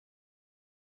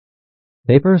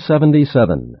Paper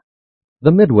 77.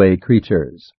 The Midway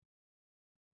Creatures.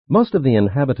 Most of the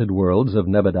inhabited worlds of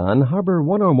Nebadon harbor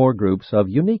one or more groups of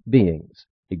unique beings,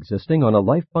 existing on a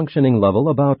life-functioning level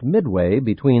about midway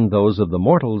between those of the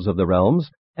mortals of the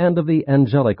realms and of the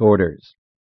angelic orders.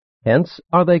 Hence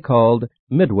are they called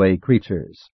midway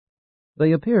creatures.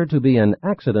 They appear to be an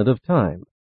accident of time,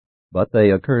 but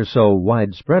they occur so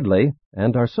widespreadly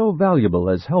and are so valuable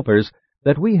as helpers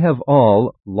that we have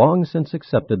all long since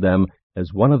accepted them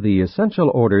as one of the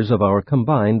essential orders of our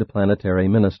combined planetary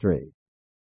ministry.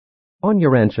 On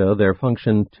Urantia there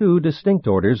function two distinct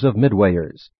orders of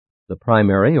midwayers, the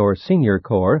primary or senior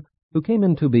corps, who came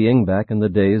into being back in the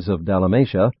days of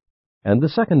Dalmatia, and the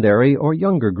secondary or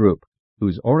younger group,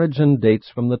 whose origin dates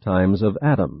from the times of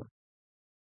Adam.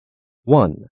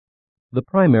 1. The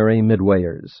primary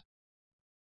midwayers.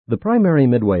 The primary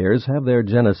midwayers have their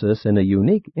genesis in a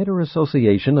unique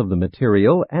interassociation of the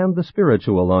material and the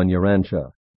spiritual on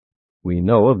Urantia. We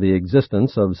know of the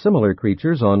existence of similar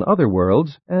creatures on other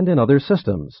worlds and in other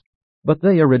systems, but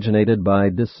they originated by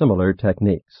dissimilar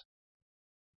techniques.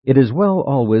 It is well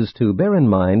always to bear in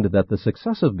mind that the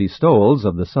successive bestowals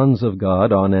of the sons of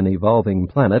God on an evolving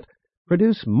planet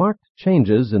produce marked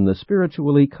changes in the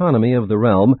spiritual economy of the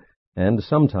realm, and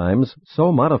sometimes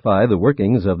so modify the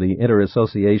workings of the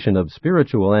interassociation of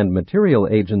spiritual and material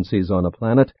agencies on a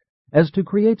planet as to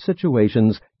create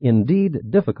situations indeed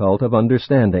difficult of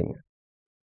understanding.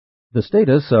 The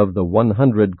status of the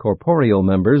 100 corporeal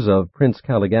members of Prince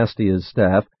Caligastia's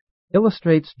staff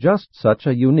illustrates just such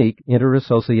a unique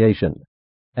interassociation.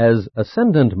 As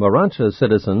ascendant Morantia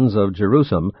citizens of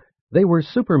Jerusalem, they were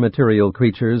supermaterial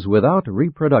creatures without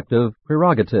reproductive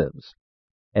prerogatives.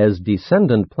 As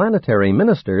descendant planetary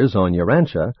ministers on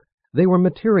Urantia, they were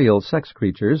material sex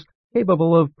creatures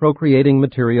capable of procreating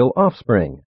material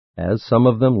offspring, as some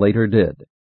of them later did.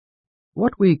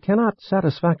 What we cannot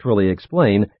satisfactorily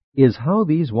explain is how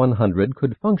these 100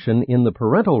 could function in the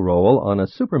parental role on a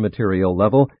supermaterial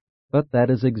level, but that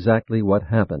is exactly what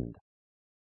happened.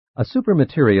 A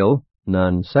supermaterial,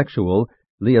 non-sexual,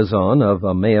 liaison of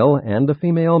a male and a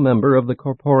female member of the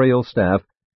corporeal staff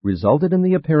resulted in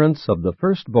the appearance of the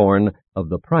firstborn of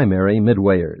the primary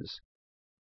midwayers.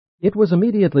 It was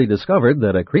immediately discovered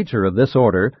that a creature of this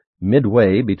order,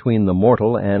 midway between the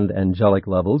mortal and angelic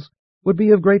levels, would be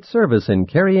of great service in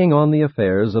carrying on the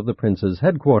affairs of the prince's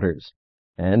headquarters,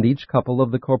 and each couple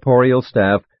of the corporeal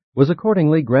staff was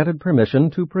accordingly granted permission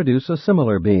to produce a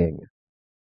similar being.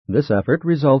 This effort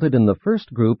resulted in the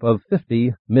first group of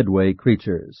 50 midway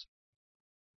creatures.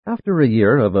 After a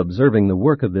year of observing the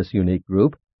work of this unique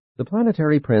group, the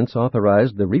planetary prince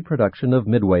authorized the reproduction of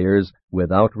midwayers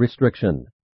without restriction.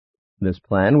 This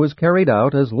plan was carried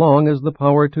out as long as the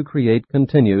power to create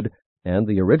continued, and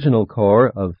the original core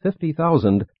of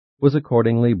 50,000 was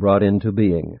accordingly brought into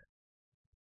being.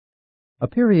 A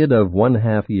period of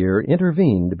 1/2 year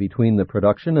intervened between the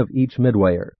production of each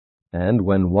midwayer, and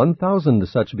when 1,000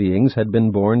 such beings had been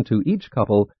born to each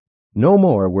couple, no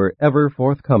more were ever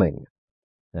forthcoming.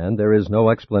 And there is no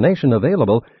explanation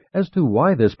available as to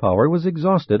why this power was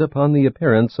exhausted upon the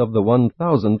appearance of the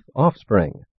 1,000th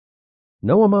offspring.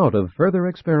 No amount of further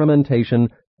experimentation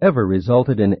ever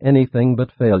resulted in anything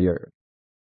but failure.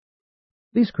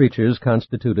 These creatures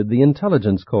constituted the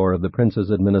intelligence corps of the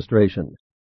prince's administration.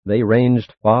 They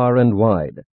ranged far and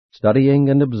wide, studying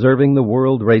and observing the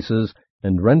world races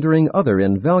and rendering other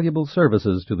invaluable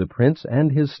services to the prince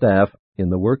and his staff in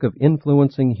the work of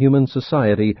influencing human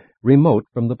society remote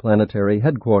from the planetary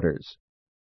headquarters.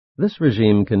 This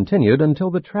regime continued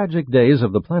until the tragic days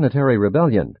of the planetary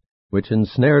rebellion, which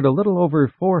ensnared a little over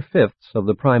 4/5 of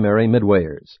the primary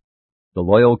midwayers. The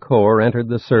loyal corps entered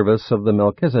the service of the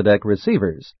Melchizedek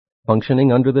receivers,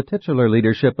 functioning under the titular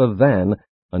leadership of Van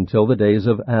until the days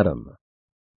of Adam.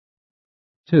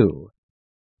 2.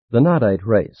 The Nodite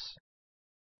race.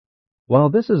 While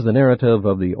this is the narrative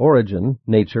of the origin,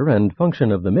 nature, and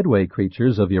function of the midway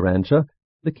creatures of Urantia,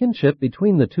 the kinship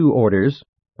between the two orders,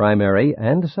 primary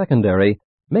and secondary,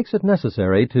 makes it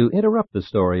necessary to interrupt the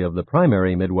story of the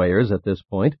primary midwayers at this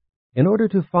point in order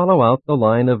to follow out the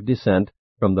line of descent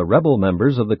from the rebel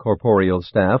members of the corporeal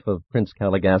staff of Prince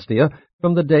Caligastia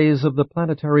from the days of the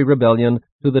planetary rebellion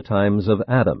to the times of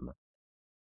Adam.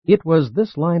 It was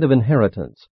this line of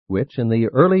inheritance which, in the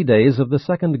early days of the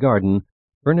Second Garden,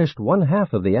 furnished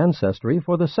 1/2 of the ancestry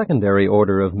for the secondary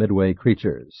order of midway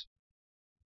creatures.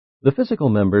 The physical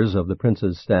members of the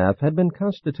prince's staff had been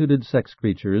constituted sex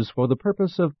creatures for the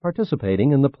purpose of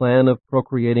participating in the plan of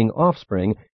procreating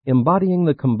offspring embodying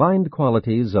the combined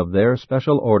qualities of their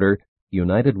special order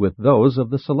united with those of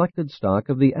the selected stock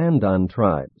of the Andan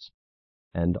tribes.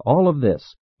 And all of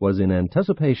this was in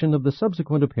anticipation of the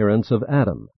subsequent appearance of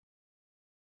Adam.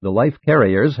 The life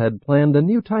carriers had planned a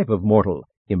new type of mortal,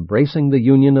 embracing the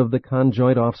union of the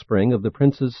conjoint offspring of the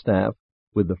prince's staff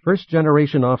with the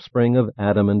first-generation offspring of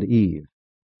Adam and Eve.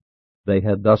 They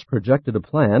had thus projected a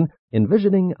plan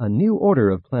envisioning a new order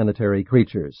of planetary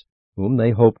creatures, whom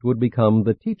they hoped would become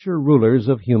the teacher-rulers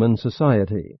of human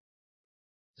society.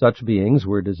 Such beings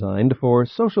were designed for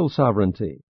social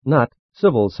sovereignty, not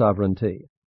civil sovereignty.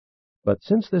 But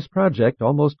since this project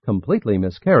almost completely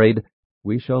miscarried,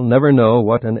 we shall never know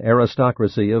what an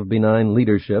aristocracy of benign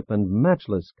leadership and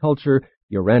matchless culture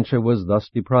Urantia was thus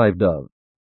deprived of.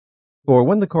 For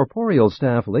when the corporeal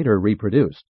staff later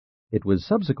reproduced, it was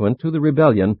subsequent to the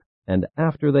rebellion and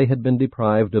after they had been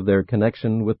deprived of their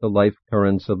connection with the life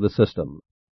currents of the system.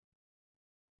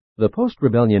 The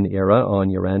post-rebellion era on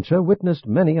Urantia witnessed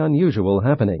many unusual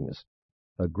happenings.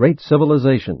 A great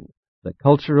civilization, the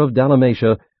culture of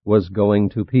Dalmatia, was going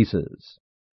to pieces.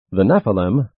 The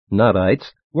Nephilim,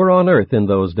 Nadites, were on earth in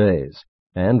those days,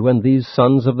 and when these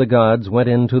sons of the gods went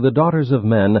in to the daughters of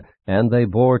men, and they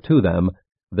bore to them,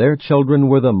 their children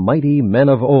were the mighty men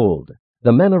of old,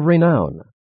 the men of renown.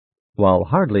 While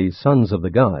hardly sons of the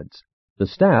gods, the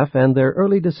staff and their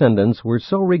early descendants were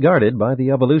so regarded by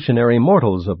the evolutionary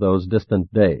mortals of those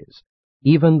distant days.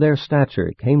 Even their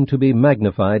stature came to be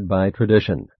magnified by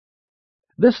tradition.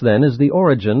 This, then, is the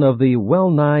origin of the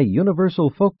well-nigh universal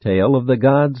folk tale of the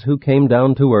gods who came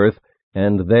down to earth,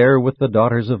 and there with the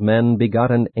daughters of men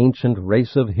begot an ancient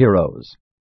race of heroes.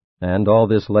 And all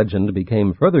this legend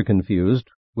became further confused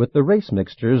with the race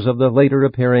mixtures of the later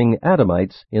appearing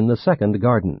Adamites in the second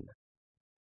garden.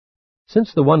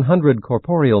 Since the 100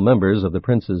 corporeal members of the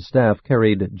prince's staff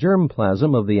carried germ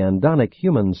plasm of the andonic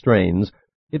human strains,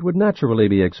 it would naturally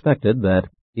be expected that,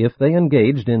 if they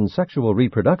engaged in sexual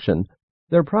reproduction,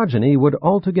 their progeny would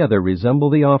altogether resemble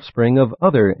the offspring of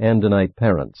other andonite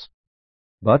parents.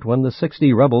 But when the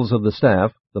 60 rebels of the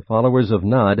staff, the followers of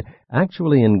Nod,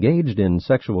 actually engaged in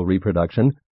sexual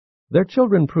reproduction, their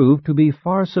children proved to be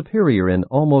far superior in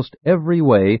almost every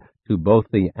way to both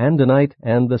the Andonite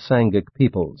and the Sangic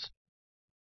peoples.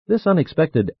 This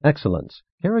unexpected excellence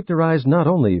characterized not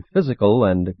only physical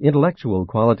and intellectual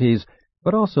qualities,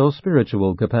 but also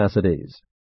spiritual capacities.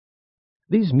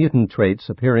 These mutant traits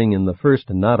appearing in the first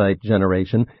Nodite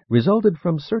generation resulted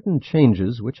from certain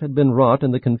changes which had been wrought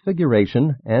in the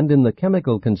configuration and in the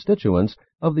chemical constituents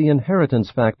of the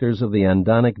inheritance factors of the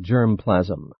andonic germ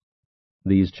plasm.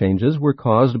 These changes were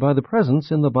caused by the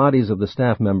presence in the bodies of the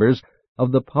staff members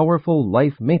of the powerful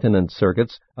life maintenance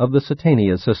circuits of the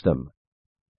Satania system.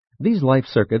 These life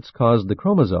circuits caused the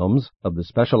chromosomes of the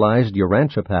specialized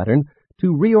Urantia pattern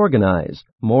to reorganize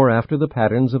more after the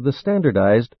patterns of the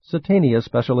standardized Satania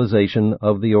specialization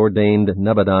of the ordained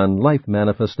Nebadon life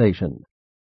manifestation.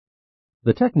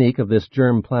 The technique of this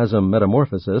germ plasm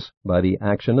metamorphosis by the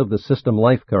action of the system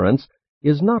life currents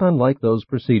is not unlike those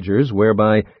procedures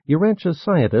whereby Urantia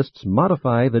scientists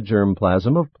modify the germ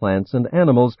plasm of plants and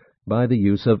animals by the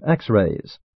use of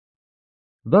X-rays.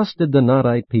 Thus did the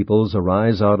Nodite peoples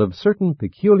arise out of certain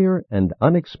peculiar and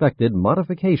unexpected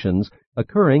modifications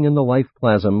occurring in the life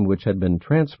plasm which had been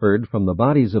transferred from the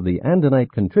bodies of the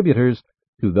Andonite contributors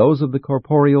to those of the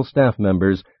corporeal staff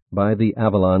members by the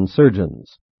Avalon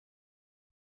surgeons.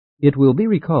 It will be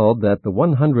recalled that the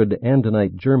 100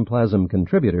 Andonite germplasm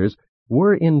contributors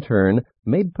were in turn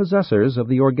made possessors of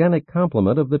the organic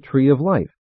complement of the tree of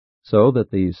life, so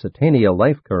that the Satania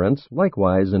life currents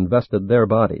likewise invested their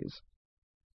bodies.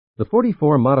 The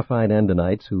 44 modified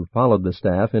Andonites who followed the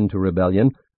staff into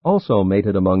rebellion also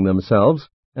mated among themselves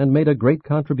and made a great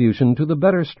contribution to the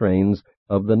better strains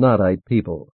of the Nodite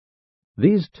people.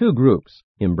 These two groups,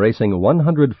 embracing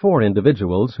 104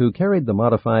 individuals who carried the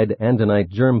modified Andonite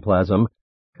germplasm,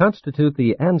 constitute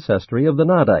the ancestry of the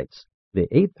Nodites, the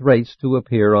 8th race to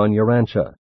appear on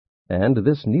Urantia. And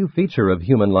this new feature of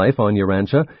human life on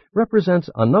Urantia represents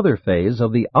another phase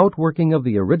of the outworking of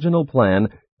the original plan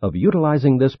of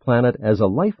utilizing this planet as a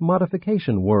life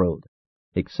modification world,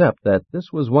 except that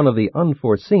this was one of the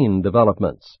unforeseen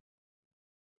developments.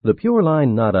 The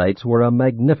pure-line Nodites were a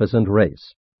magnificent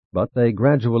race, but they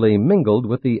gradually mingled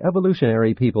with the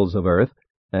evolutionary peoples of Earth,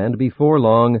 and before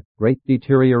long great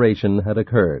deterioration had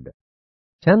occurred.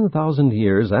 10,000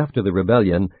 years after the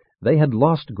rebellion, they had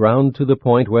lost ground to the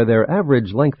point where their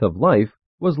average length of life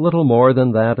was little more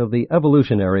than that of the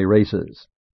evolutionary races.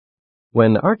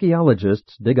 When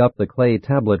archaeologists dig up the clay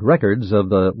tablet records of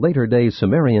the later-day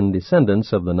Sumerian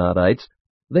descendants of the Nodites,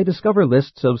 they discover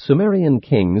lists of Sumerian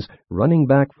kings running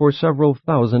back for several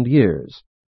thousand years.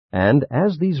 And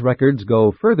as these records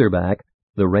go further back,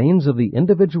 the reigns of the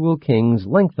individual kings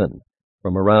lengthen,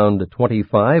 from around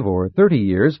 25 or 30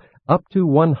 years up to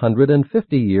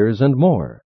 150 years and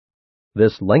more.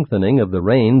 This lengthening of the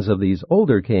reigns of these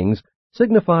older kings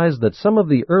signifies that some of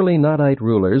the early Nadite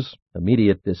rulers,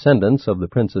 immediate descendants of the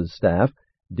prince's staff,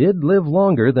 did live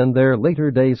longer than their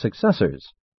later-day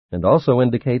successors, and also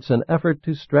indicates an effort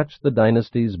to stretch the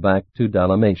dynasties back to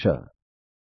Dalmatia.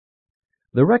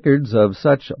 The records of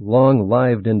such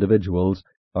long-lived individuals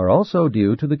are also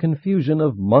due to the confusion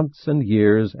of months and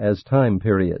years as time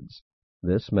periods.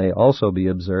 This may also be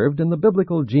observed in the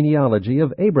biblical genealogy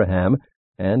of Abraham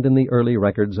and in the early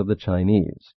records of the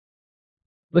Chinese.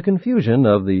 The confusion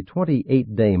of the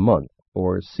 28-day month,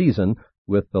 or season,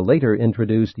 with the later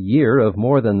introduced year of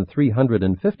more than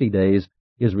 350 days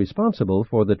is responsible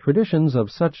for the traditions of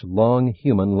such long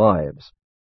human lives.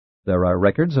 There are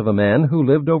records of a man who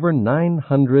lived over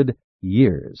 900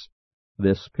 years.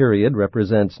 This period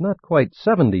represents not quite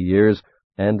 70 years,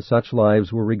 and such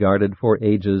lives were regarded for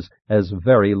ages as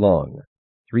very long.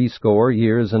 70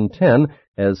 years and 10,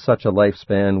 as such a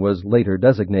lifespan was later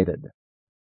designated.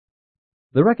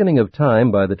 The reckoning of time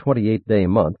by the 28-day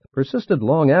month persisted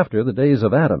long after the days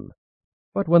of Adam.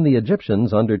 But when the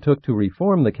Egyptians undertook to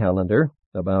reform the calendar,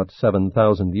 about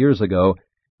 7,000 years ago,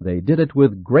 they did it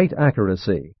with great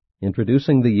accuracy,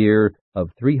 introducing the year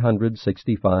of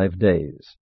 365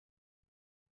 days.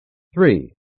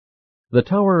 3. The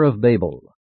Tower of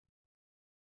Babel.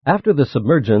 After the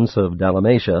submergence of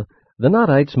Dalmatia, the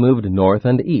Nadites moved north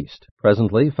and east,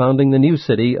 presently founding the new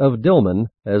city of Dilmun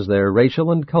as their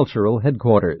racial and cultural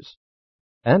headquarters.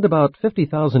 And about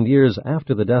 50,000 years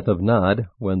after the death of Nod,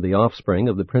 when the offspring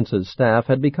of the prince's staff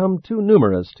had become too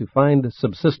numerous to find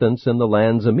subsistence in the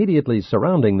lands immediately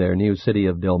surrounding their new city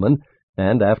of Dilmun,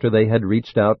 and after they had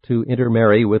reached out to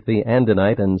intermarry with the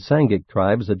Andinite and Sangic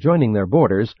tribes adjoining their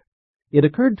borders, it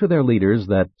occurred to their leaders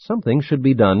that something should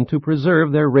be done to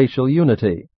preserve their racial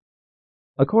unity.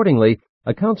 Accordingly,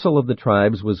 a council of the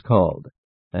tribes was called,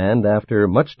 and after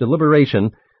much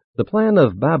deliberation, the plan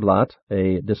of Bablat,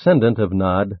 a descendant of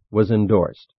Nod, was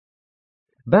endorsed.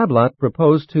 Bablat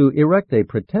proposed to erect a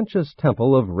pretentious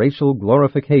temple of racial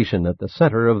glorification at the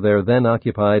center of their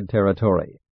then-occupied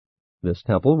territory. This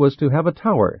temple was to have a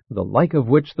tower, the like of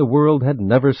which the world had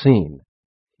never seen.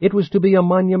 It was to be a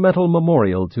monumental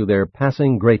memorial to their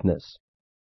passing greatness.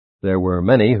 There were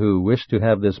many who wished to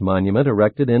have this monument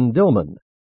erected in Dilmun,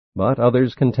 but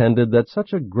others contended that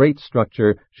such a great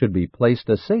structure should be placed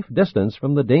a safe distance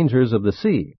from the dangers of the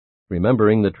sea,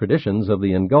 remembering the traditions of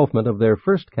the engulfment of their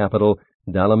first capital,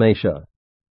 Dalmatia.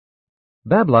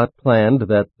 Bablat planned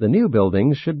that the new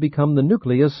buildings should become the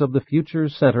nucleus of the future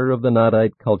center of the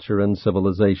Nadite culture and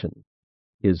civilization.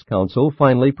 His counsel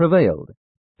finally prevailed,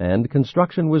 and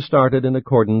construction was started in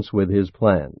accordance with his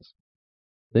plans.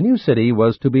 The new city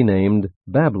was to be named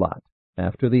Bablat,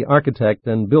 after the architect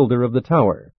and builder of the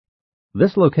tower.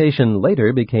 This location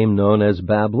later became known as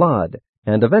Bablad,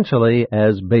 and eventually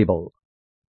as Babel.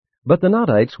 But the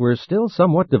Nadites were still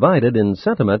somewhat divided in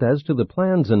sentiment as to the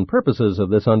plans and purposes of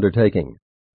this undertaking.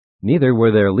 Neither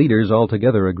were their leaders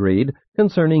altogether agreed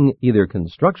concerning either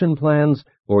construction plans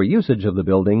or usage of the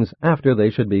buildings after they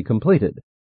should be completed.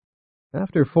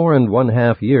 After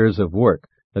 4½ years of work,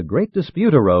 a great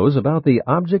dispute arose about the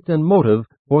object and motive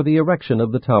for the erection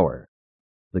of the tower.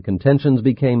 The contentions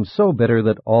became so bitter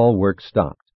that all work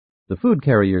stopped. The food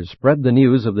carriers spread the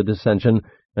news of the dissension,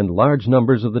 and large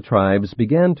numbers of the tribes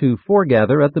began to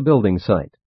foregather at the building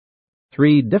site.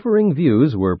 3 differing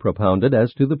views were propounded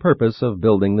as to the purpose of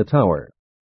building the tower.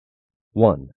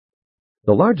 1.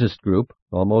 The largest group,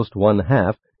 almost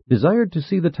one-half, desired to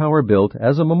see the tower built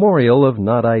as a memorial of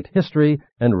Nadite history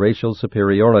and racial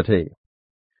superiority.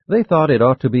 They thought it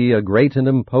ought to be a great and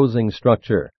imposing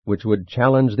structure, which would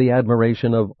challenge the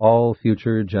admiration of all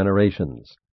future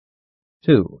generations.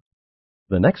 2.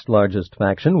 The next largest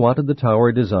faction wanted the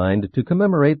tower designed to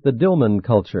commemorate the Dilmun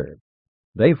culture.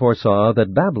 They foresaw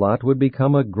that Bablat would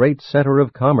become a great center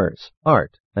of commerce,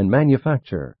 art, and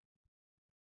manufacture.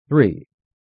 3.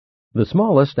 The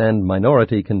smallest and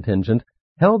minority contingent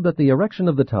held that the erection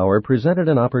of the tower presented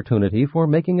an opportunity for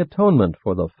making atonement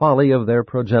for the folly of their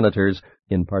progenitors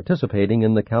in participating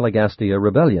in the Caligastia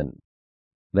rebellion.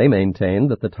 They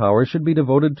maintained that the tower should be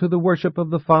devoted to the worship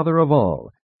of the Father of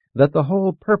all, that the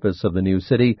whole purpose of the new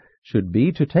city should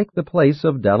be to take the place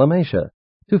of Dalmatia,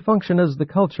 to function as the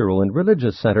cultural and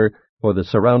religious center for the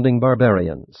surrounding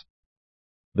barbarians.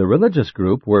 The religious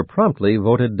group were promptly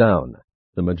voted down.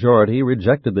 The majority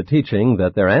rejected the teaching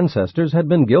that their ancestors had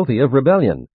been guilty of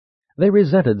rebellion. They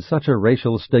resented such a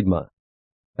racial stigma.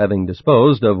 Having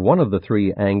disposed of one of the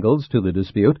 3 angles to the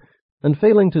dispute, and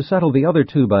failing to settle the other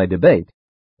 2 by debate,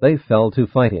 they fell to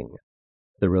fighting.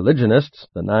 The religionists,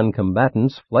 the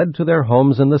non-combatants, fled to their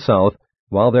homes in the south,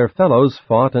 while their fellows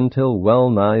fought until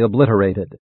well nigh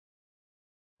obliterated.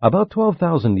 About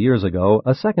 12,000 years ago,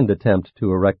 a second attempt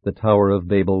to erect the Tower of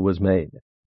Babel was made.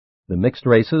 The mixed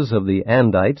races of the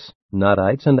Andites,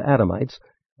 Nodites, and Adamites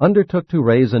undertook to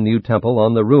raise a new temple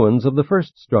on the ruins of the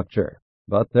first structure,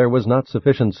 but there was not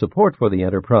sufficient support for the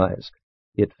enterprise.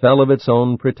 It fell of its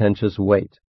own pretentious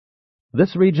weight.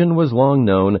 This region was long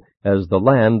known as the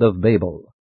Land of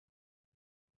Babel.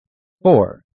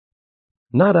 4.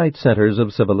 Nodite Centers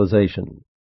of Civilization.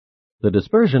 The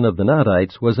dispersion of the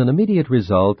Nodites was an immediate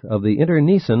result of the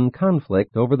internecine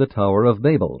conflict over the Tower of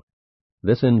Babel.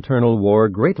 This internal war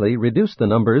greatly reduced the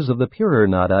numbers of the purer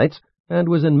Nodites and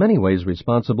was in many ways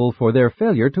responsible for their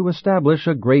failure to establish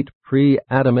a great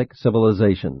pre-Adamic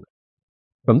civilization.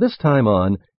 From this time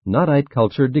on, Nodite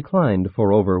culture declined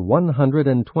for over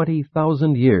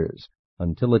 120,000 years,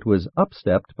 until it was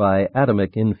upstepped by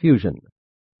Adamic infusion.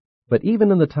 But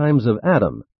even in the times of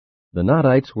Adam, the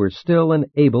Nodites were still an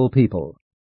able people.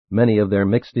 Many of their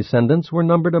mixed descendants were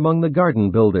numbered among the garden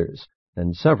builders,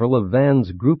 and several of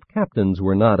Van's group captains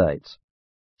were Nodites.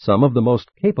 Some of the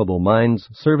most capable minds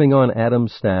serving on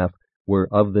Adam's staff were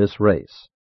of this race.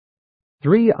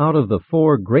 3 out of the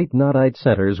 4 great Nodite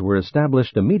centers were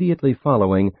established immediately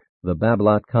following the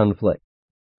Bablot conflict.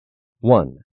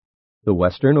 1. The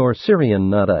Western or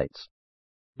Syrian Nodites.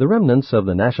 The remnants of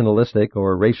the nationalistic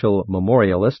or racial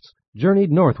memorialists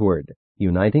journeyed northward,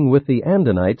 uniting with the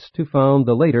Andanites to found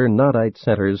the later Nodite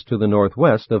centers to the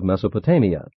northwest of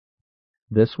Mesopotamia.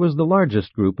 This was the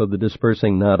largest group of the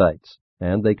dispersing Nodites,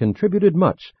 and they contributed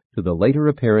much to the later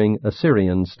appearing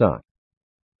Assyrian stock.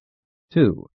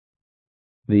 2.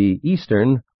 The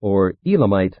Eastern or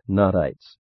Elamite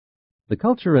Nodites. The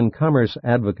culture and commerce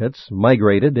advocates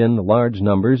migrated in large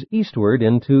numbers eastward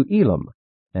into Elam,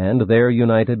 and there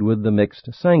united with the mixed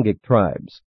Sangic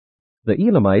tribes. The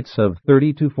Elamites of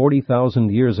 30 to 40,000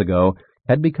 years ago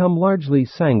had become largely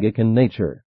Sangic in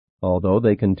nature, although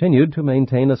they continued to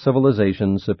maintain a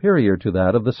civilization superior to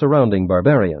that of the surrounding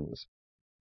barbarians.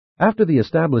 After the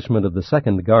establishment of the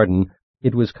Second Garden,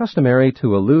 it was customary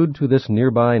to allude to this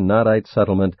nearby Nodite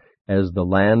settlement as the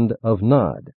Land of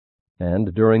Nod,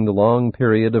 and during the long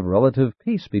period of relative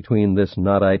peace between this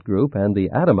Nodite group and the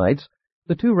Adamites,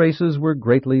 the two races were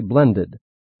greatly blended,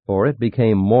 for it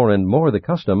became more and more the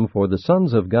custom for the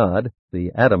sons of God,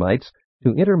 the Adamites,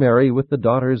 to intermarry with the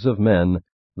daughters of men,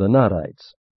 the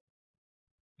Nodites.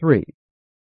 3.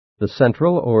 The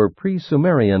Central or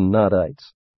Pre-Sumerian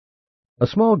Nodites. A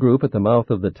small group at the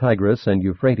mouth of the Tigris and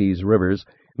Euphrates rivers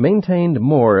maintained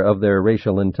more of their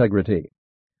racial integrity.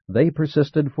 They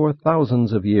persisted for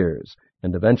thousands of years,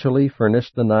 and eventually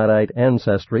furnished the Nodite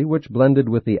ancestry which blended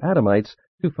with the Adamites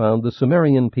to found the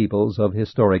Sumerian peoples of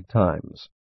historic times.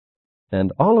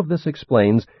 And all of this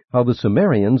explains how the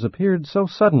Sumerians appeared so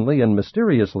suddenly and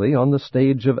mysteriously on the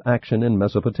stage of action in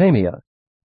Mesopotamia.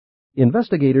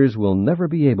 Investigators will never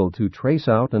be able to trace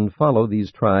out and follow these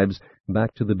tribes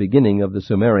back to the beginning of the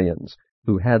Sumerians,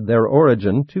 who had their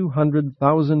origin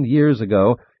 200,000 years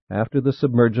ago after the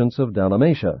submergence of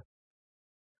Dalmatia.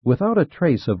 Without a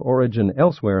trace of origin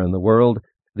elsewhere in the world,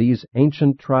 these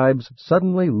ancient tribes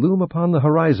suddenly loom upon the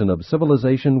horizon of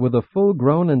civilization with a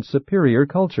full-grown and superior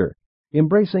culture,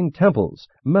 embracing temples,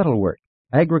 metalwork,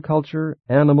 agriculture,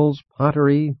 animals,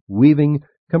 pottery, weaving,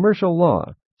 commercial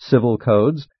law, civil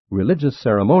codes, religious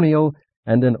ceremonial,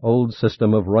 and an old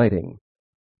system of writing.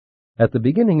 At the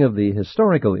beginning of the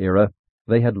historical era,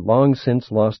 they had long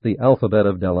since lost the alphabet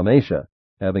of Dalmatia,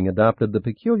 having adopted the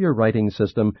peculiar writing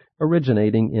system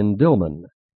originating in Dilmun.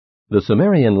 The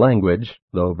Sumerian language,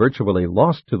 though virtually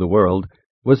lost to the world,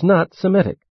 was not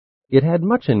Semitic. It had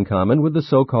much in common with the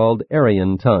so-called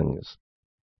Aryan tongues.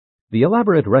 The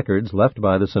elaborate records left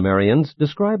by the Sumerians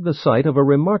describe the site of a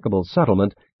remarkable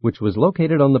settlement which was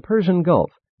located on the Persian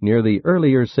Gulf, near the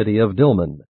earlier city of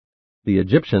Dilmun. The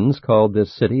Egyptians called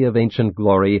this city of ancient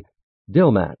glory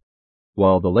Dilmat,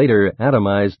 while the later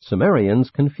Adamized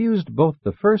Sumerians confused both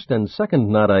the first and second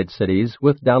Nodite cities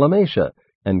with Dalmatia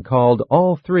and called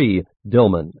all three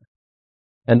Dilmun.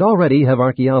 And already have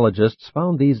archaeologists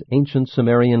found these ancient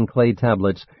Sumerian clay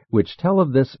tablets which tell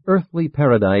of this earthly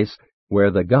paradise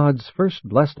where the gods first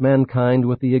blessed mankind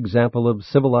with the example of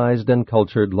civilized and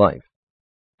cultured life.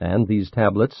 And these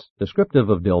tablets, descriptive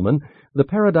of Dilmun, the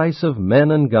paradise of men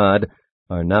and God,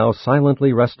 are now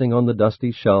silently resting on the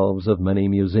dusty shelves of many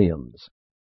museums.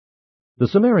 The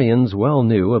Sumerians well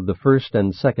knew of the first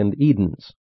and second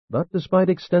Edens, but despite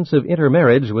extensive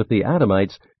intermarriage with the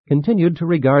Adamites, continued to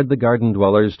regard the garden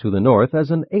dwellers to the north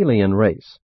as an alien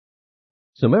race.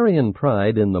 Sumerian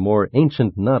pride in the more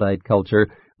ancient Nodite culture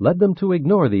led them to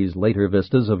ignore these later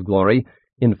vistas of glory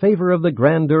in favor of the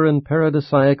grandeur and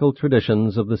paradisiacal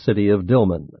traditions of the city of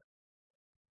Dilmun.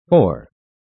 4.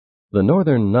 The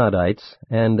Northern Nadites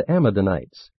and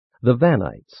Ammonites, the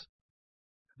Vanites.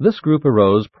 This group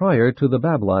arose prior to the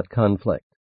Bablot conflict.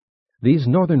 These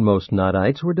northernmost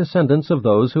Nadites were descendants of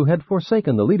those who had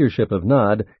forsaken the leadership of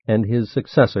Nod and his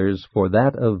successors for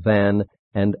that of Van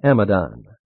and Amadon.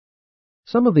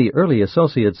 Some of the early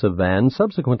associates of Van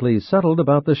subsequently settled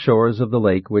about the shores of the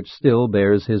lake which still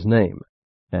bears his name,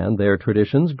 and their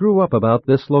traditions grew up about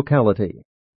this locality.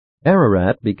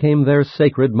 Ararat became their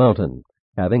sacred mountain,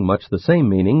 having much the same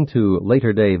meaning to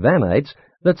later-day Vanites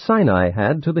that Sinai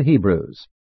had to the Hebrews.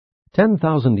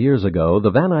 10,000 years ago,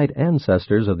 the Vanite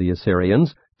ancestors of the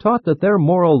Assyrians taught that their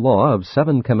moral law of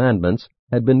 7 commandments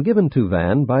had been given to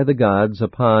Van by the gods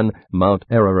upon Mount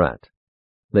Ararat.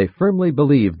 They firmly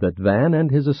believed that Van and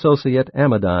his associate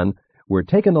Amadon were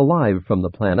taken alive from the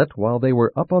planet while they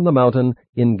were up on the mountain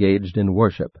engaged in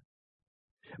worship.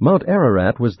 Mount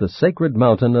Ararat was the sacred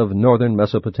mountain of northern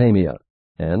Mesopotamia,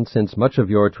 and since much of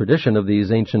your tradition of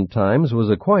these ancient times was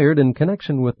acquired in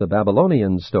connection with the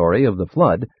Babylonian story of the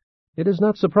flood, it is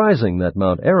not surprising that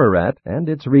Mount Ararat and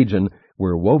its region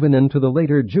were woven into the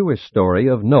later Jewish story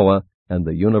of Noah and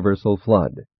the universal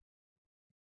flood.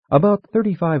 About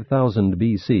 35,000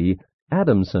 B.C.,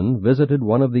 Adamson visited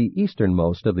one of the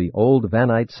easternmost of the old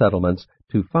Vanite settlements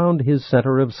to found his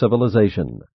center of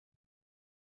civilization.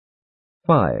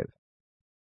 5.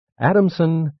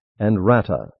 Adamson and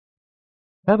Ratta.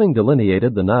 Having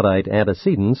delineated the Nodite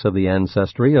antecedents of the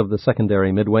ancestry of the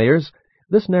secondary Midwayers,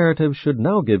 this narrative should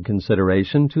now give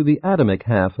consideration to the Adamic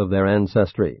half of their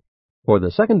ancestry, for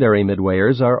the secondary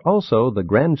Midwayers are also the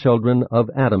grandchildren of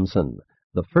Adamson,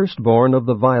 the firstborn of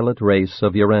the violet race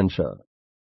of Urantia.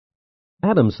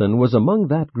 Adamson was among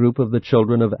that group of the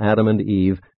children of Adam and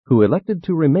Eve who elected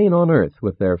to remain on earth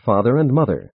with their father and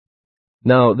mother.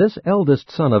 Now, this eldest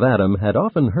son of Adam had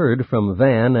often heard from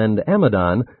Van and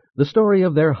Amadon the story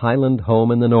of their highland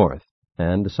home in the north,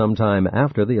 and sometime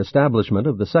after the establishment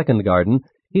of the second garden,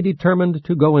 he determined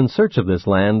to go in search of this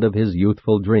land of his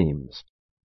youthful dreams.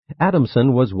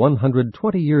 Adamson was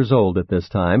 120 years old at this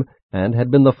time, and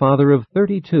had been the father of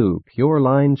 32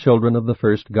 pure-line children of the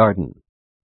first garden.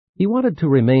 He wanted to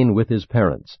remain with his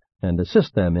parents, and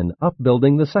assist them in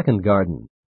upbuilding the second garden,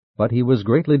 but he was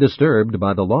greatly disturbed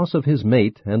by the loss of his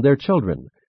mate and their children,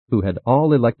 who had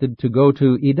all elected to go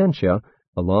to Edentia,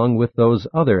 along with those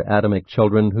other Adamic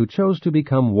children who chose to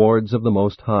become wards of the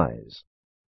Most Highs.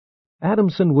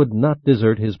 Adamson would not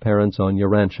desert his parents on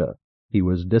Urantia. He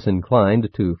was disinclined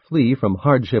to flee from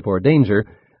hardship or danger,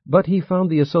 but he found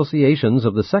the associations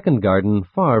of the second garden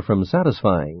far from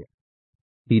satisfying.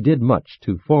 He did much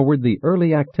to forward the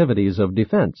early activities of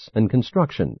defense and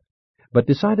construction, but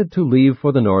decided to leave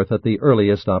for the north at the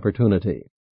earliest opportunity.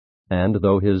 And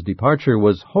though his departure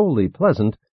was wholly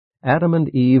pleasant, Adam and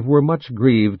Eve were much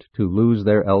grieved to lose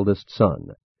their eldest son,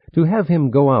 to have him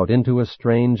go out into a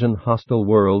strange and hostile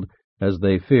world, as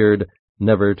they feared,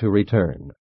 never to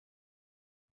return.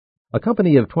 A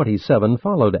company of 27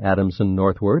 followed Adamson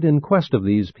northward in quest of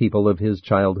these people of his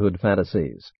childhood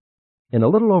fantasies. In a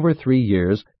little over 3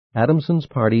 years, Adamson's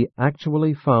party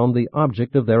actually found the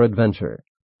object of their adventure,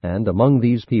 and among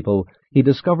these people he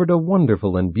discovered a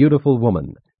wonderful and beautiful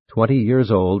woman, 20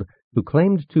 years old, who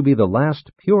claimed to be the last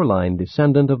pure-line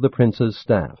descendant of the prince's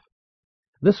staff.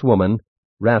 This woman,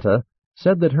 Ratta,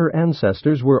 said that her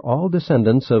ancestors were all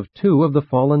descendants of 2 of the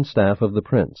fallen staff of the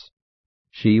prince.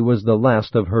 She was the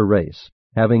last of her race,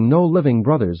 having no living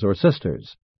brothers or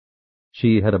sisters.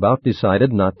 She had about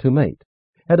decided not to mate,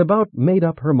 had about made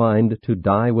up her mind to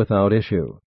die without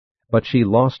issue. But she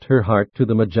lost her heart to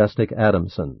the majestic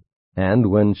Adamson, and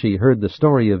when she heard the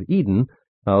story of Eden,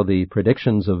 how the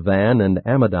predictions of Van and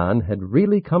Amadon had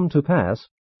really come to pass,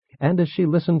 and as she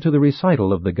listened to the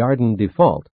recital of the garden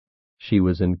default, she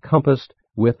was encompassed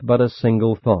with but a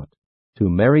single thought, to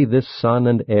marry this son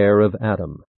and heir of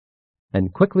Adam.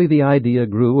 And quickly the idea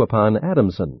grew upon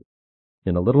Adamson.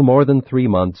 In a little more than 3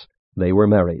 months, they were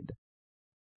married.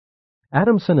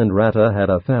 Adamson and Ratta had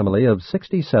a family of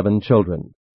 67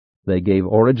 children. They gave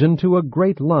origin to a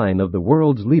great line of the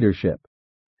world's leadership.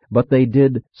 But they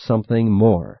did something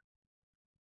more.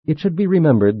 It should be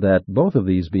remembered that both of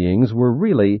these beings were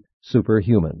really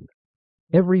superhuman.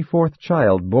 Every 4th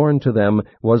child born to them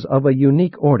was of a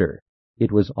unique order.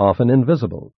 It was often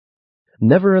invisible.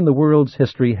 Never in the world's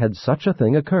history had such a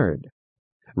thing occurred.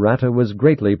 Ratta was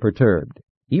greatly perturbed,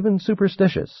 even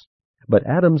superstitious, but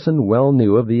Adamson well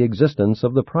knew of the existence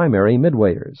of the primary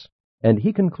Midwayers, and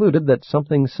he concluded that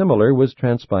something similar was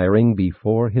transpiring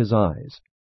before his eyes.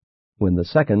 When the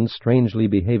second strangely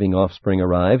behaving offspring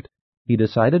arrived, he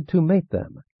decided to mate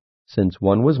them, since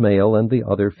one was male and the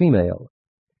other female.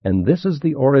 And this is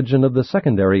the origin of the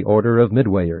secondary order of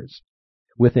midwayers.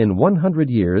 Within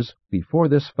 100 years, before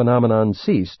this phenomenon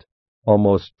ceased,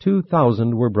 almost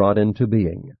 2,000 were brought into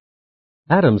being.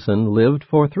 Adamson lived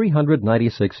for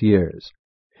 396 years.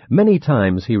 Many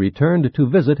times he returned to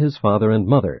visit his father and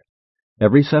mother.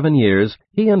 Every 7 years,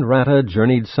 he and Rata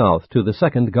journeyed south to the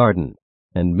second garden,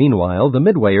 and meanwhile the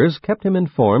midwayers kept him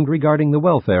informed regarding the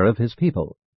welfare of his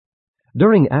people.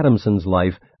 During Adamson's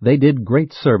life, they did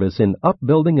great service in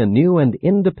upbuilding a new and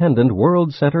independent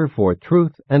world center for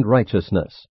truth and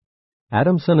righteousness.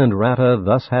 Adamson and Rata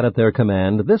thus had at their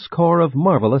command this corps of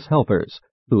marvelous helpers,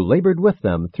 who labored with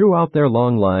them throughout their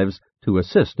long lives to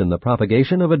assist in the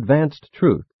propagation of advanced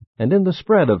truth and in the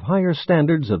spread of higher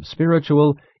standards of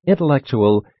spiritual,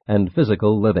 intellectual, and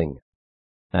physical living.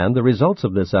 And the results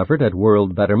of this effort at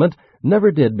world betterment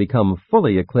never did become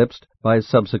fully eclipsed by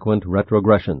subsequent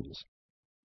retrogressions.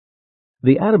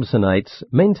 The Adamsonites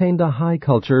maintained a high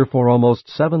culture for almost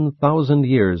 7,000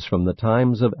 years from the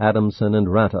times of Adamson and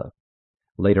Rata.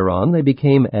 Later on they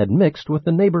became admixed with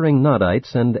the neighboring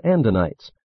Nodites and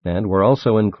Andonites, and were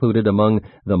also included among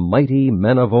the mighty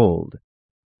men of old.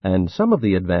 And some of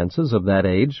the advances of that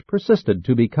age persisted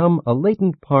to become a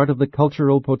latent part of the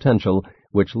cultural potential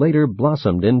which later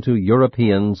blossomed into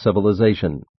European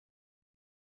civilization.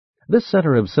 This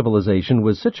center of civilization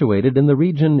was situated in the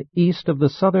region east of the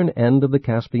southern end of the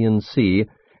Caspian Sea,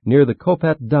 near the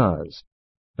Kopet Dagh.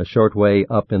 A short way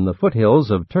up in the foothills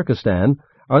of Turkestan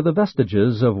are the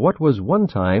vestiges of what was one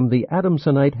time the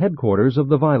Adamsonite headquarters of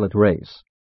the Violet race.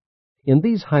 In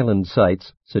these highland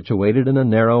sites, situated in a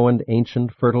narrow and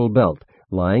ancient fertile belt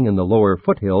lying in the lower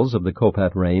foothills of the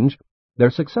Kopet Range, there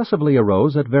successively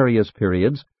arose at various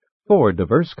periods 4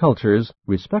 diverse cultures,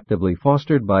 respectively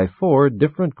fostered by 4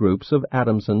 different groups of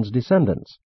Adamson's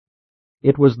descendants.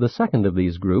 It was the second of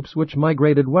these groups which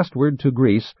migrated westward to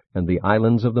Greece and the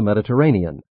islands of the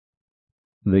Mediterranean.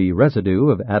 The residue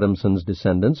of Adamson's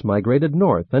descendants migrated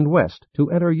north and west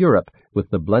to enter Europe with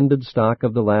the blended stock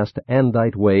of the last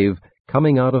Andite wave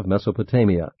coming out of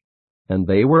Mesopotamia, and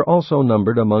they were also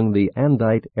numbered among the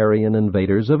Andite Aryan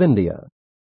invaders of India.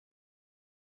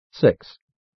 6.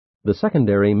 The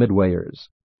secondary midwayers.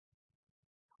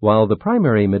 While the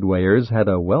primary midwayers had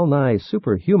a well-nigh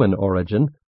superhuman origin,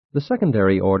 the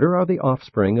secondary order are the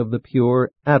offspring of the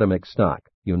pure Adamic stock,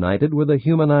 united with a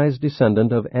humanized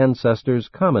descendant of ancestors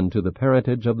common to the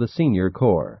parentage of the senior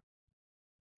corps.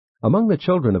 Among the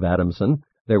children of Adamson,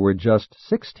 there were just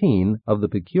 16 of the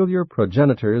peculiar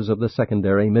progenitors of the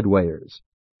secondary midwayers.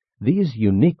 These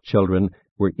unique children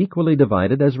were equally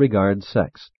divided as regards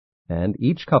sex, and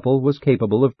each couple was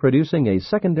capable of producing a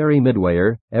secondary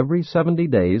midwayer every 70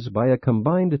 days by a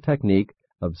combined technique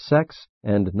of sex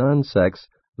and non-sex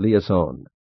liaison.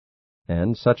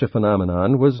 And such a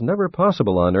phenomenon was never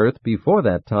possible on Earth before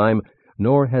that time,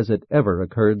 nor has it ever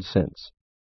occurred since.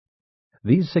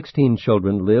 These 16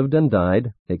 children lived and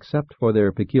died, except for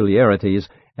their peculiarities,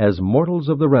 as mortals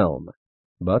of the realm,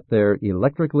 but their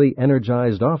electrically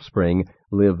energized offspring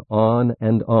live on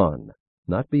and on,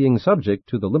 not being subject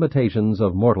to the limitations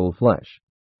of mortal flesh.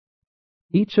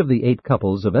 Each of the 8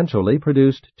 couples eventually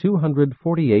produced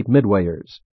 248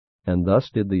 midwayers, and thus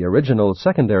did the original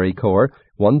secondary corps,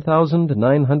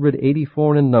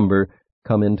 1,984 in number,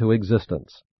 come into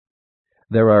existence.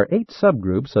 There are 8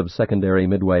 subgroups of secondary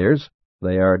midwayers.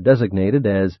 They are designated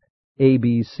as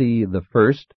ABC the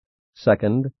first,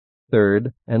 second,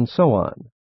 third, and so on.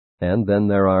 And then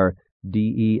there are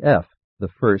DEF, the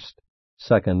first,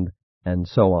 second, and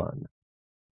so on.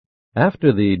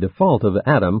 After the default of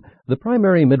Adam, the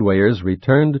primary midwayers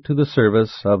returned to the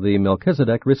service of the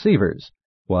Melchizedek receivers,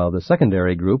 while the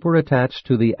secondary group were attached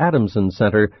to the Adamson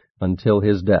Center until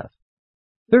his death.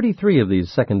 33 of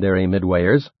these secondary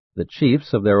midwayers, the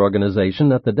chiefs of their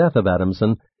organization at the death of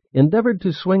Adamson, endeavored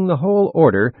to swing the whole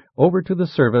order over to the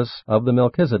service of the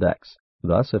Melchizedeks,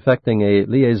 thus effecting a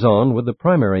liaison with the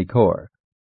primary corps.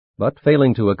 But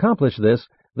failing to accomplish this,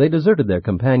 they deserted their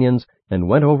companions and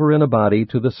went over in a body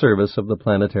to the service of the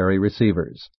planetary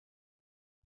receivers.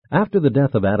 After the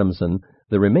death of Adamson,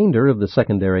 the remainder of the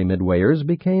secondary midwayers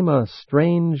became a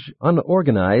strange,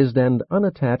 unorganized, and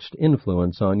unattached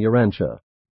influence on Urantia.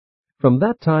 From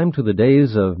that time to the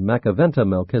days of Macaventa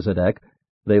Melchizedek,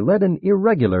 they led an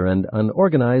irregular and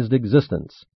unorganized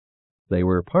existence. They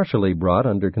were partially brought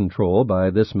under control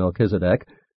by this Melchizedek,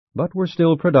 but were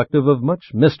still productive of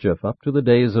much mischief up to the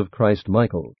days of Christ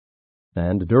Michael.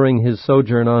 And during his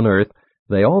sojourn on earth,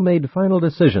 they all made final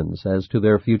decisions as to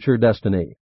their future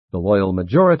destiny, the loyal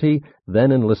majority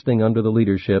then enlisting under the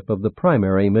leadership of the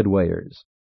primary Midwayers.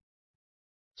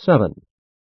 7.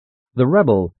 The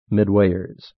rebel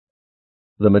Midwayers.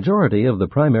 The majority of the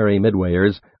primary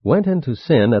Midwayers went into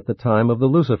sin at the time of the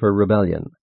Lucifer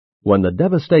Rebellion. When the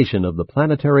devastation of the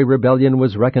planetary rebellion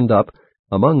was reckoned up,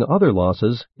 among other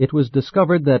losses, it was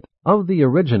discovered that of the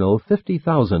original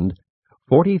 50,000,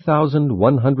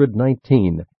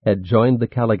 40,119 had joined the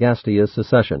Caligastia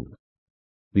secession.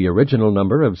 The original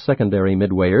number of secondary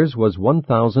Midwayers was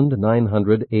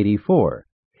 1,984,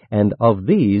 and of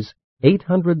these,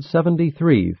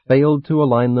 873 failed to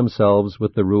align themselves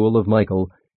with the rule of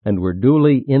Michael and were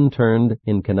duly interned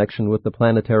in connection with the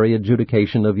planetary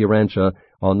adjudication of Urantia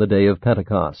on the day of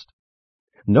Pentecost.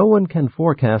 No one can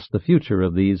forecast the future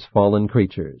of these fallen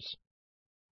creatures.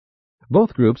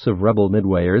 Both groups of rebel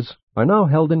Midwayers are now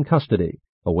held in custody,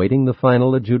 awaiting the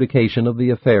final adjudication of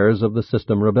the affairs of the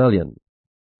System Rebellion.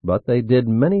 But they did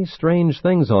many strange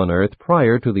things on Earth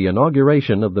prior to the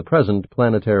inauguration of the present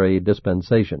planetary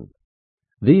dispensation.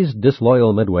 These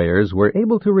disloyal Midwayers were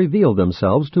able to reveal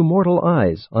themselves to mortal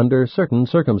eyes under certain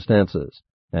circumstances,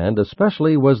 and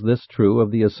especially was this true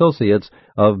of the associates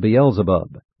of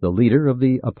Beelzebub, the leader of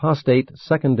the apostate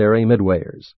secondary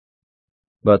Midwayers.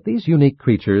 But these unique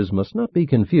creatures must not be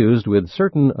confused with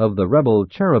certain of the rebel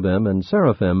cherubim and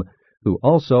seraphim who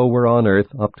also were on earth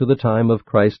up to the time of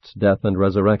Christ's death and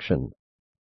resurrection.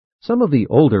 Some of the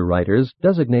older writers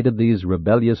designated these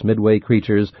rebellious Midway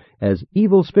creatures as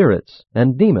evil spirits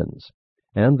and demons,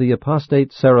 and the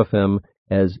apostate seraphim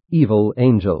as evil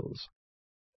angels.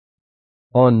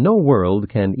 On no world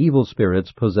can evil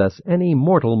spirits possess any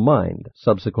mortal mind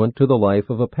subsequent to the life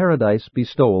of a paradise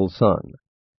bestowal son.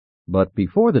 But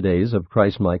before the days of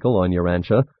Christ Michael on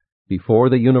Urantia, before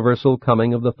the universal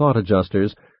coming of the thought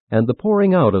adjusters and the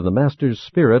pouring out of the Master's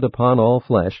Spirit upon all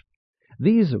flesh,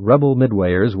 these rebel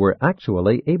Midwayers were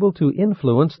actually able to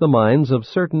influence the minds of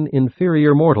certain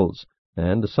inferior mortals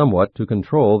and somewhat to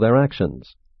control their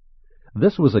actions.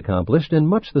 This was accomplished in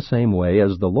much the same way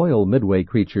as the loyal Midway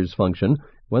creatures function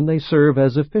when they serve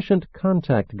as efficient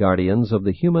contact guardians of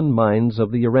the human minds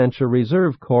of the Urantia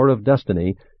Reserve Corps of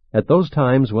Destiny at those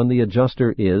times when the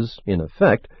adjuster is, in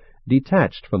effect,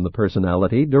 detached from the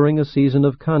personality during a season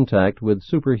of contact with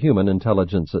superhuman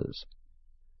intelligences.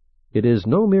 It is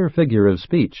no mere figure of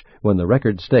speech when the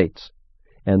record states,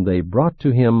 "And they brought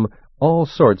to him all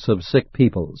sorts of sick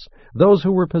peoples, those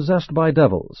who were possessed by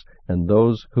devils, and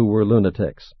those who were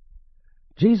lunatics."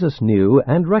 Jesus knew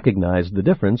and recognized the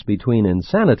difference between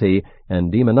insanity and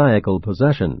demoniacal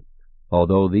possession,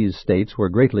 although these states were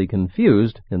greatly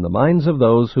confused in the minds of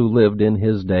those who lived in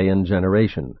his day and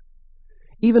generation.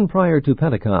 Even prior to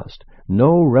Pentecost,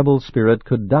 no rebel spirit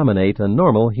could dominate a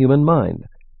normal human mind,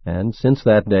 and since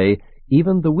that day,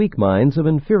 even the weak minds of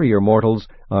inferior mortals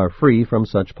are free from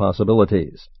such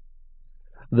possibilities.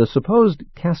 The supposed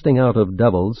casting out of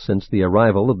devils since the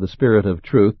arrival of the Spirit of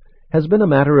Truth has been a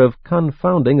matter of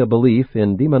confounding a belief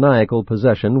in demoniacal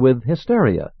possession with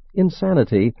hysteria,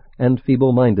 insanity, and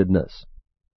feeble-mindedness.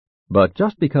 But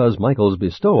just because Michael's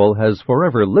bestowal has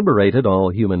forever liberated all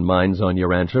human minds on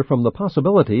Urantia from the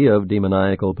possibility of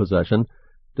demoniacal possession,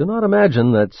 do not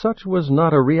imagine that such was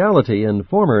not a reality in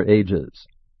former ages.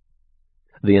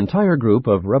 The entire group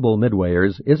of rebel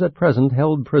Midwayers is at present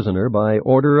held prisoner by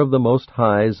order of the Most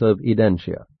Highs of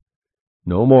Edentia.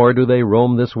 No more do they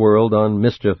roam this world on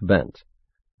mischief bent.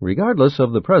 Regardless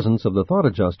of the presence of the thought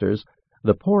adjusters,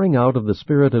 the pouring out of the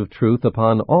Spirit of Truth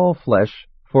upon all flesh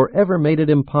forever made it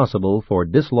impossible for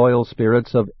disloyal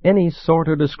spirits of any sort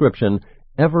or description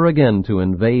ever again to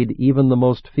invade even the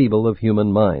most feeble of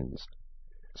human minds.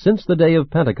 Since the day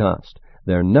of Pentecost,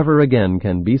 there never again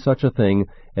can be such a thing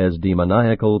as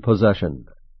demoniacal possession.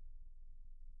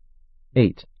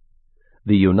 8.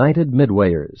 The United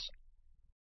Midwayers.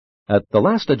 At the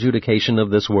last adjudication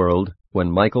of this world,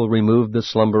 when Michael removed the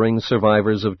slumbering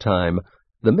survivors of time,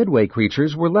 the Midway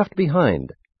creatures were left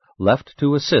behind, left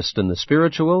to assist in the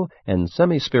spiritual and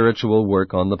semi-spiritual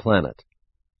work on the planet.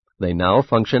 They now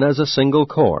function as a single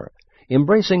corps,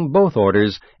 embracing both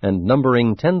orders and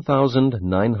numbering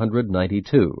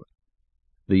 10,992.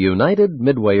 The United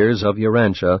Midwayers of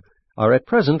Urantia are at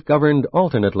present governed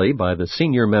alternately by the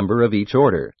senior member of each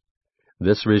order.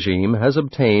 This regime has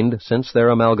obtained since their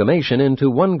amalgamation into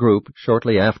one group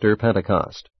shortly after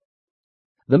Pentecost.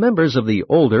 The members of the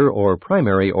older or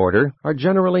primary order are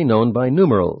generally known by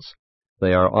numerals.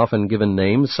 They are often given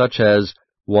names such as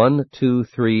 1, 2,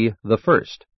 3, the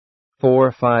first,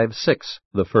 4, 5, 6,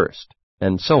 the first,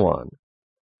 and so on.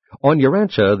 On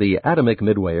Urantia, the atomic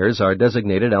Midwayers are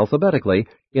designated alphabetically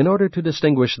in order to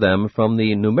distinguish them from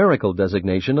the numerical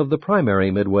designation of the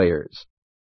primary Midwayers.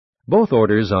 Both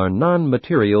orders are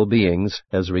non-material beings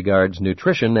as regards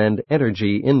nutrition and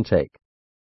energy intake,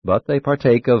 but they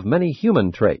partake of many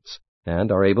human traits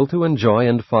and are able to enjoy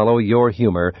and follow your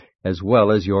humor as well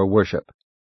as your worship.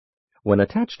 When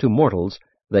attached to mortals,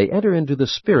 they enter into the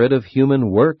spirit of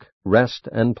human work, rest,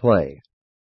 and play.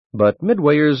 But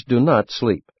midwayers do not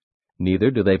sleep,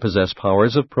 neither do they possess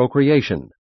powers of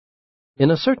procreation.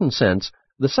 In a certain sense,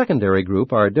 the secondary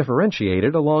group are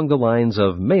differentiated along the lines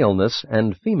of maleness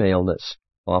and femaleness,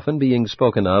 often being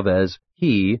spoken of as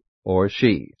he or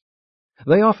she.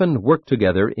 They often work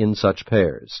together in such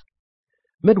pairs.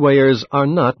 Midwayers are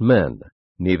not men,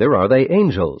 neither are they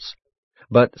angels.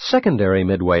 But secondary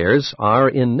midwayers are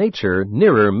in nature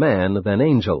nearer man than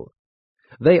angel.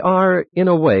 They are, in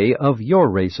a way, of your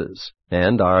races,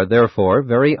 and are therefore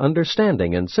very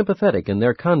understanding and sympathetic in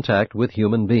their contact with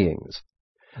human beings.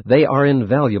 They are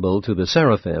invaluable to the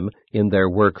seraphim in their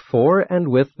work for and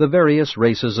with the various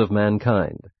races of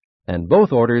mankind, and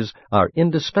both orders are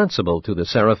indispensable to the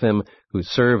seraphim who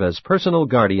serve as personal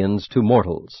guardians to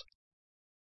mortals.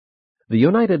 The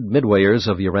United Midwayers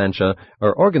of Urantia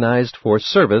are organized for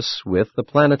service with the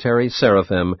planetary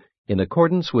seraphim in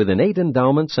accordance with innate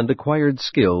endowments and acquired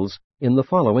skills in the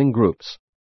following groups.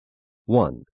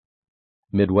 1.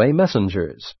 Midway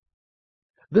Messengers.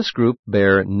 This group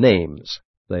bear names.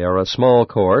 They are a small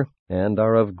corps and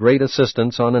are of great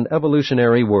assistance on an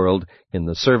evolutionary world in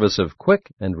the service of quick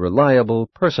and reliable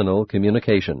personal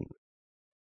communication.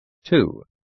 2.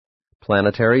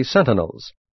 Planetary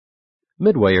Sentinels.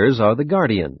 Midwayers are the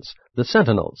guardians, the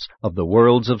sentinels of the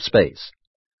worlds of space.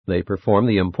 They perform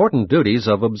the important duties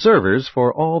of observers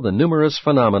for all the numerous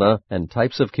phenomena and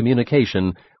types of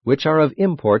communication which are of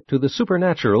import to the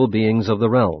supernatural beings of the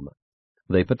realm.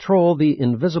 They patrol the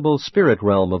invisible spirit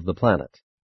realm of the planet.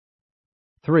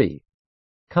 3.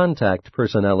 Contact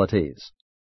Personalities.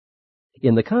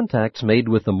 In the contacts made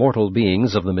with the mortal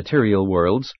beings of the material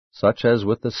worlds, such as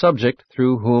with the subject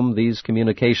through whom these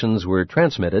communications were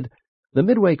transmitted, the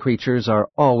midway creatures are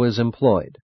always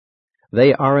employed.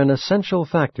 They are an essential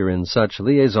factor in such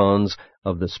liaisons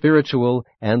of the spiritual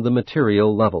and the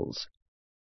material levels.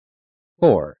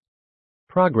 4.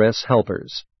 Progress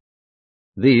Helpers.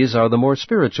 These are the more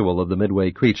spiritual of the midway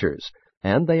creatures,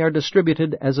 and they are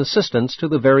distributed as assistants to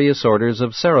the various orders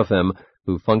of seraphim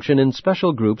who function in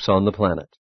special groups on the planet.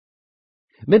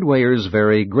 Midwayers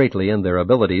vary greatly in their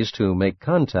abilities to make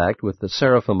contact with the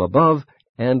seraphim above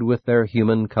and with their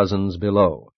human cousins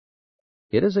below.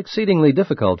 It is exceedingly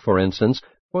difficult, for instance,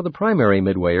 for the primary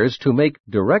midwayers to make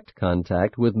direct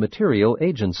contact with material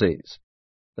agencies.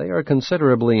 They are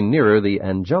considerably nearer the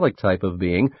angelic type of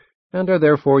being, and are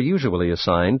therefore usually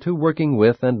assigned to working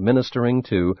with and ministering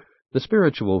to the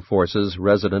spiritual forces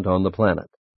resident on the planet.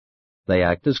 They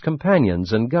act as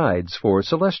companions and guides for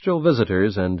celestial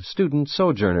visitors and student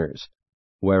sojourners,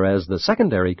 whereas the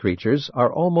secondary creatures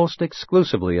are almost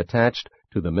exclusively attached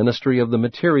to the ministry of the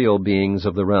material beings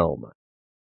of the realm.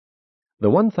 The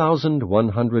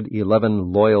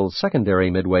 1,111 loyal secondary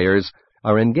midwayers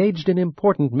are engaged in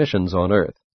important missions on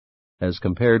Earth. As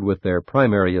compared with their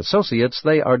primary associates,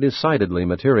 they are decidedly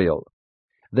material.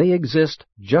 They exist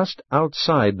just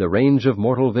outside the range of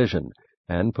mortal vision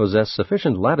and possess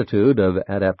sufficient latitude of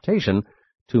adaptation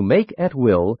to make at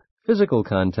will physical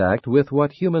contact with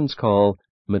what humans call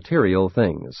material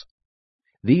things.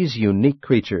 These unique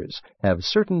creatures have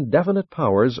certain definite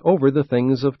powers over the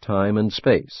things of time and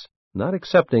space, not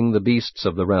excepting the beasts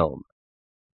of the realm.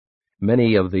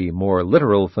 Many of the more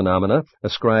literal phenomena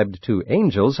ascribed to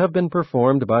angels have been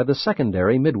performed by the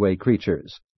secondary midway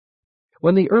creatures.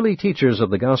 When the early teachers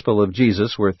of the gospel of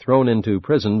Jesus were thrown into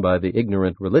prison by the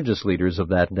ignorant religious leaders of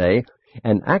that day,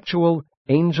 an actual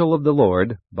angel of the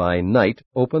Lord by night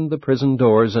opened the prison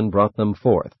doors and brought them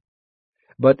forth.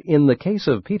 But in the case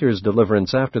of Peter's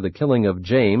deliverance after the killing of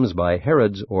James by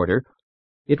Herod's order,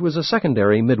 it was a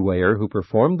secondary midwayer who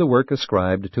performed the work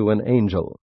ascribed to an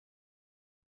angel.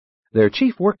 Their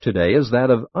chief work today is that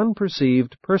of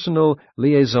unperceived personal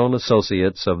liaison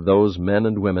associates of those men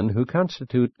and women who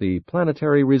constitute the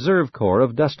planetary reserve corps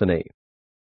of destiny.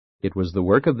 It was the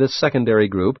work of this secondary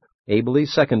group, ably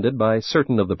seconded by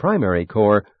certain of the primary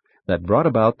corps, that brought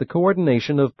about the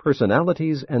coordination of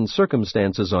personalities and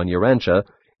circumstances on Urantia,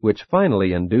 which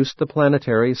finally induced the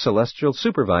planetary celestial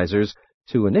supervisors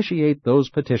to initiate those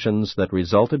petitions that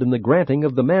resulted in the granting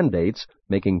of the mandates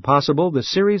making possible the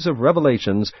series of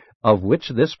revelations of which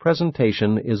this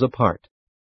presentation is a part.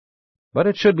 But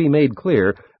it should be made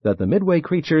clear that the midway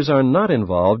creatures are not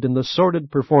involved in the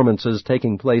sordid performances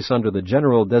taking place under the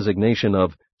general designation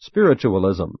of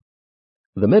spiritualism.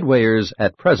 The midwayers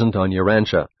at present on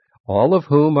Urantia, all of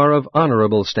whom are of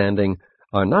honorable standing,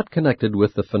 are not connected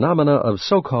with the phenomena of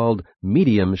so-called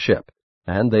mediumship,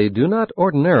 and they do not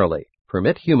ordinarily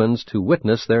permit humans to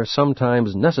witness their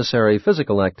sometimes necessary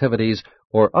physical activities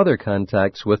or other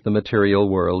contacts with the material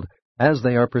world as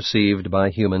they are perceived by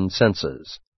human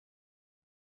senses.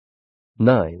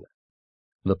 9.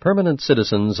 The permanent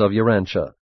citizens of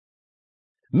Urantia.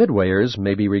 Midwayers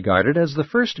may be regarded as the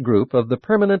first group of the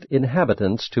permanent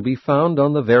inhabitants to be found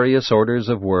on the various orders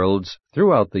of worlds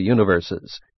throughout the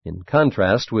universes, in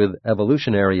contrast with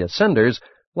evolutionary ascenders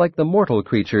like the mortal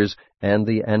creatures and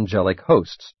the angelic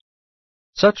hosts.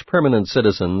 Such permanent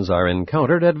citizens are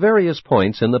encountered at various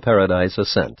points in the Paradise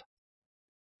Ascent.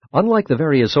 Unlike the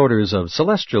various orders of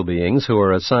celestial beings who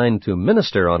are assigned to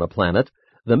minister on a planet,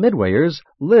 the Midwayers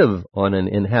live on an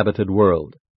inhabited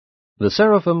world. The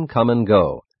seraphim come and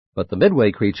go, but the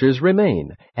Midway creatures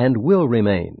remain and will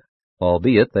remain,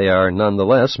 albeit they are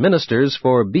nonetheless ministers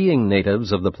for being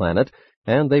natives of the planet,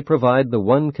 and they provide the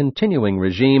one continuing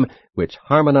regime which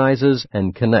harmonizes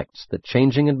and connects the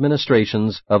changing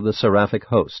administrations of the seraphic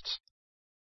hosts.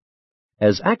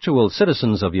 As actual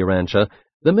citizens of Urantia,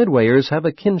 the Midwayers have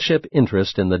a kinship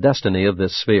interest in the destiny of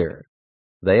this sphere.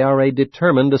 They are a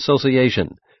determined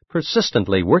association,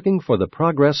 persistently working for the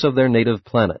progress of their native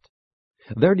planet.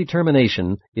 Their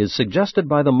determination is suggested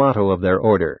by the motto of their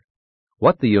order: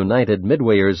 "What the United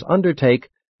Midwayers undertake,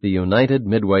 the United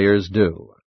Midwayers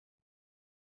do."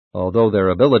 Although their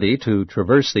ability to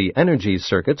traverse the energy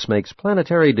circuits makes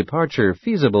planetary departure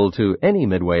feasible to any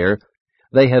Midwayer,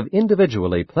 they have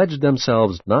individually pledged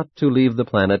themselves not to leave the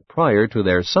planet prior to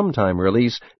their sometime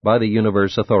release by the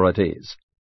universe authorities.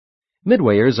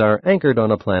 Midwayers are anchored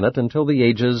on a planet until the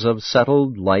ages of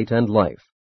settled light and life.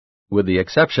 With the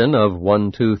exception of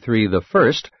 123 the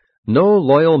First, no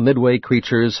loyal Midway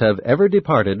creatures have ever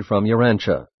departed from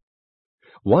Urantia.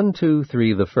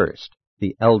 123 the First,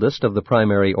 the eldest of the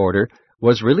primary order,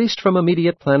 was released from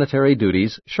immediate planetary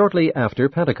duties shortly after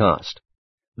Pentecost.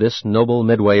 This noble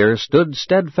Midwayer stood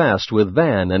steadfast with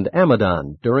Van and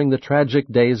Amadon during the tragic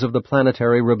days of the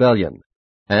planetary rebellion,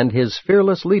 and his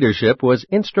fearless leadership was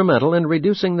instrumental in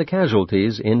reducing the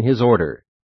casualties in his order.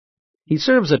 He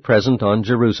serves at present on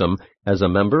Jerusalem as a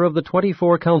member of the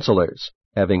 24 Counselors,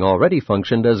 having already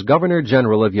functioned as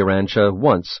Governor-General of Urantia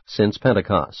once since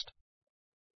Pentecost.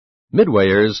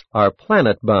 Midwayers are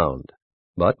planet-bound,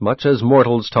 but much as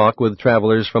mortals talk with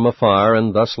travelers from afar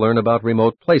and thus learn about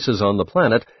remote places on the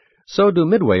planet, so do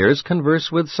Midwayers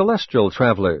converse with celestial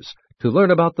travelers to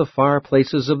learn about the far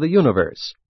places of the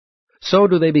universe. So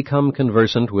do they become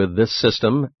conversant with this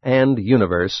system and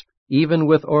universe, even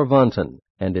with Orvanton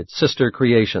and its sister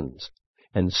creations,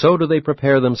 and so do they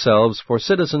prepare themselves for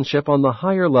citizenship on the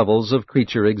higher levels of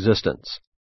creature existence.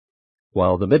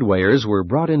 While the Midwayers were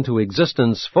brought into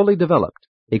existence fully developed,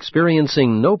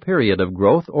 experiencing no period of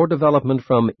growth or development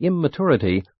from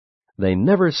immaturity, they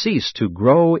never cease to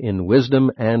grow in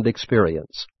wisdom and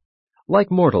experience.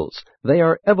 Like mortals, they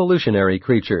are evolutionary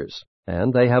creatures,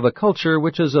 and they have a culture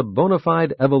which is a bona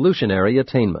fide evolutionary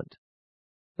attainment.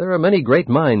 There are many great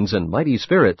minds and mighty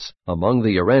spirits among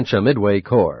the Urantia Midway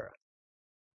Corps.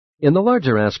 In the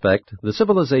larger aspect, the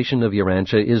civilization of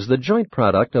Urantia is the joint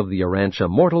product of the Urantia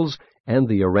mortals and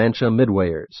the Urantia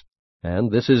Midwayers,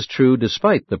 and this is true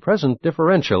despite the present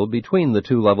differential between the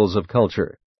two levels of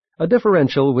culture, a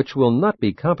differential which will not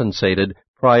be compensated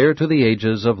prior to the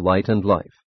ages of light and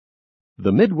life.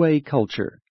 The Midway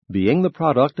culture, being the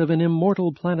product of an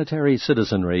immortal planetary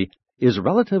citizenry, is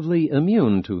relatively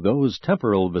immune to those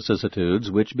temporal vicissitudes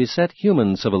which beset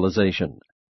human civilization.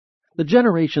 The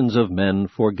generations of men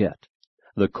forget.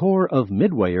 The core of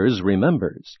Midwayers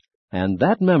remembers, and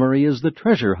that memory is the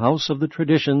treasure house of the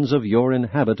traditions of your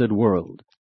inhabited world.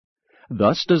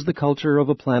 Thus does the culture of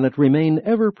a planet remain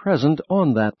ever present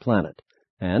on that planet,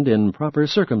 and in proper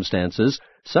circumstances,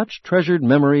 such treasured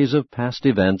memories of past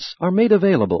events are made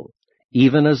available,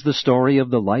 even as the story of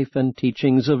the life and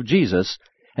teachings of Jesus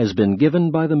has been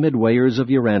given by the Midwayers of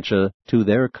Urantia to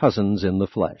their cousins in the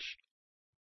flesh.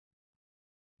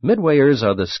 Midwayers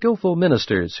are the skillful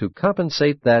ministers who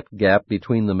compensate that gap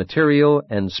between the material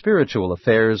and spiritual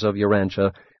affairs of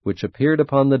Urantia which appeared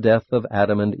upon the death of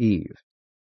Adam and Eve.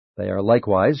 They are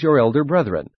likewise your elder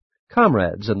brethren,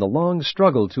 comrades in the long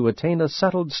struggle to attain a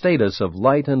settled status of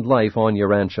light and life on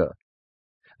Urantia.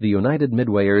 The United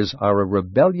Midwayers are a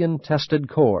rebellion-tested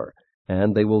corps,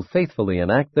 and they will faithfully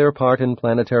enact their part in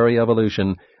planetary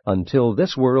evolution until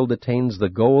this world attains the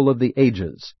goal of the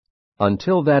ages,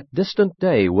 until that distant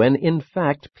day when in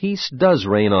fact peace does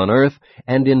reign on earth,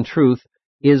 and in truth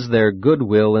is there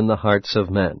goodwill in the hearts of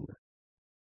men.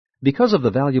 Because of the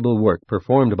valuable work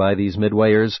performed by these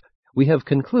Midwayers, we have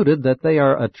concluded that they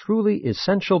are a truly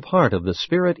essential part of the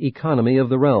spirit economy of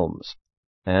the realms,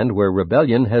 and where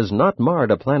rebellion has not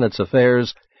marred a planet's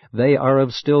affairs, they are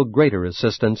of still greater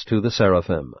assistance to the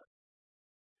seraphim.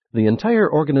 The entire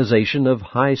organization of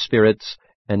high spirits,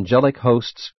 angelic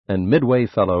hosts, and midway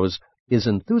fellows is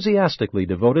enthusiastically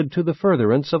devoted to the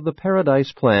furtherance of the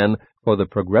Paradise Plan for the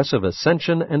progressive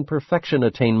ascension and perfection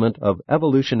attainment of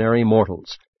evolutionary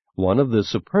mortals, one of the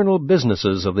supernal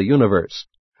businesses of the universe,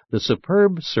 the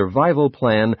superb survival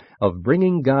plan of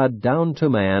bringing God down to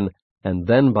man, and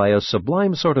then by a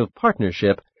sublime sort of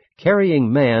partnership,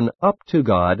 carrying man up to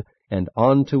God and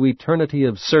on to eternity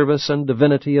of service and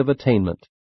divinity of attainment,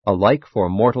 alike for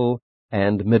mortal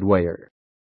and midwayer.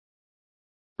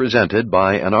 Presented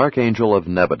by an Archangel of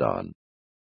Nebadon.